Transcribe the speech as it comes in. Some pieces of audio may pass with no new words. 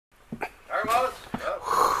Alright, Wallace.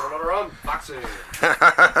 Another unboxing.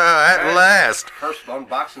 At last. First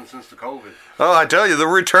unboxing since the COVID. Oh, I tell you, the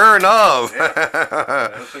return of.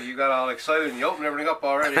 Yeah. So you got all excited and you opened everything up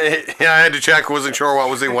already. Yeah, I had to check. Wasn't sure what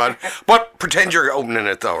was in what. But pretend you're opening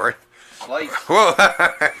it, though, right? Slice. Whoa.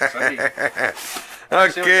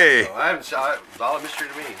 Okay. Okay. I haven't. It's all a mystery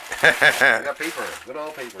to me. I got paper. Good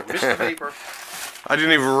old paper. Mr. Paper. I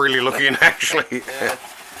didn't even really look in, actually. Yeah.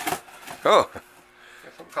 Oh. Got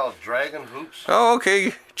something called Dragon Hoops. Oh,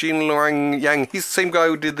 okay. Gene Lorang Yang. He's the same guy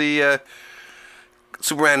who did the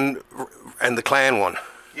Superman and the Clan one.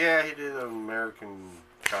 Yeah, he did American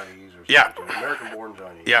Chinese or something. Yeah. American Born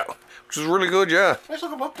Chinese. Yeah. Which is really good, yeah. Nice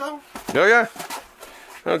looking book, though. Oh, yeah.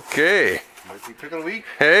 Okay. Might be pick of the week.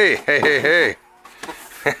 Hey, hey, hey, hey.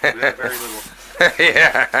 We have very little.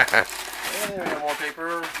 Yeah. And we got more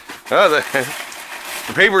paper. Oh,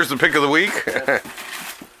 the paper's the pick of the week.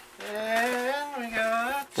 And we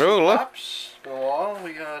got Oh, look. pops on the wall.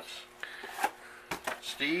 We got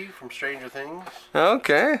Steve from Stranger Things.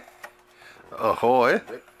 Okay. Ahoy.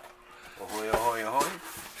 Ahoy, ahoy, ahoy.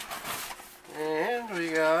 And we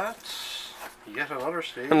got yet another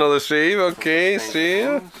Steve. Another Steve. Okay, Same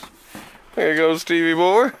Steve. things. There you go, Stevie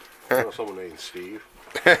boy. I know someone named Steve.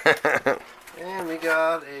 And we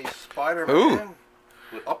got a Spider-Man Ooh.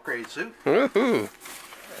 with upgrade suit. Woohoo.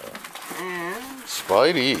 And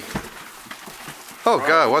Spidey. Oh,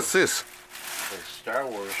 God, what's this? a Star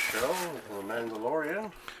Wars show, The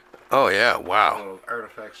Mandalorian. Oh, yeah, wow. Little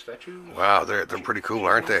artifact statue. Wow, they're pretty cool,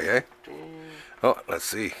 aren't they, eh? Oh, let's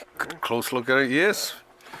see. Close look at it. Yes.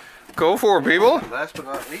 Go for it, people. Last but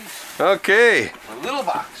not least, Okay. a little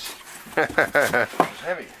box. It's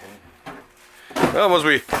heavy. That must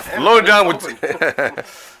be loaded down with... Open.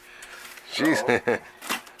 Jeez.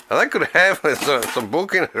 That could have some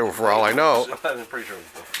book in it for all I know. I'm pretty sure.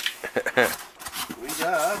 We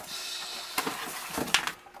got.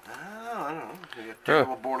 I don't know. We got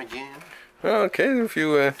Terrible Born Again. Okay, a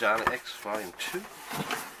few... Donna X Volume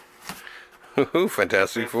 2.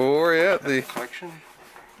 Fantastic Four, yeah. The Collection.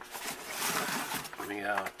 We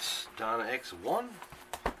got Donna X 1.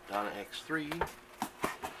 Donna X 3.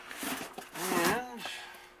 And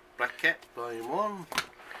Black Cat Volume 1.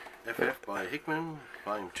 FF by Hickman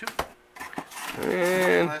Volume 2.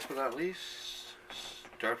 and Last but not least,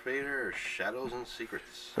 Darth Vader Shadows and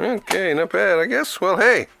Secrets. okay, not bad, I guess. Well,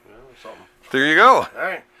 hey, Well, something. there you go.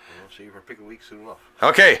 Alright. We'll see you for pick a week soon enough.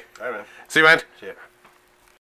 Okay, Alright, man. see you, man. See ya.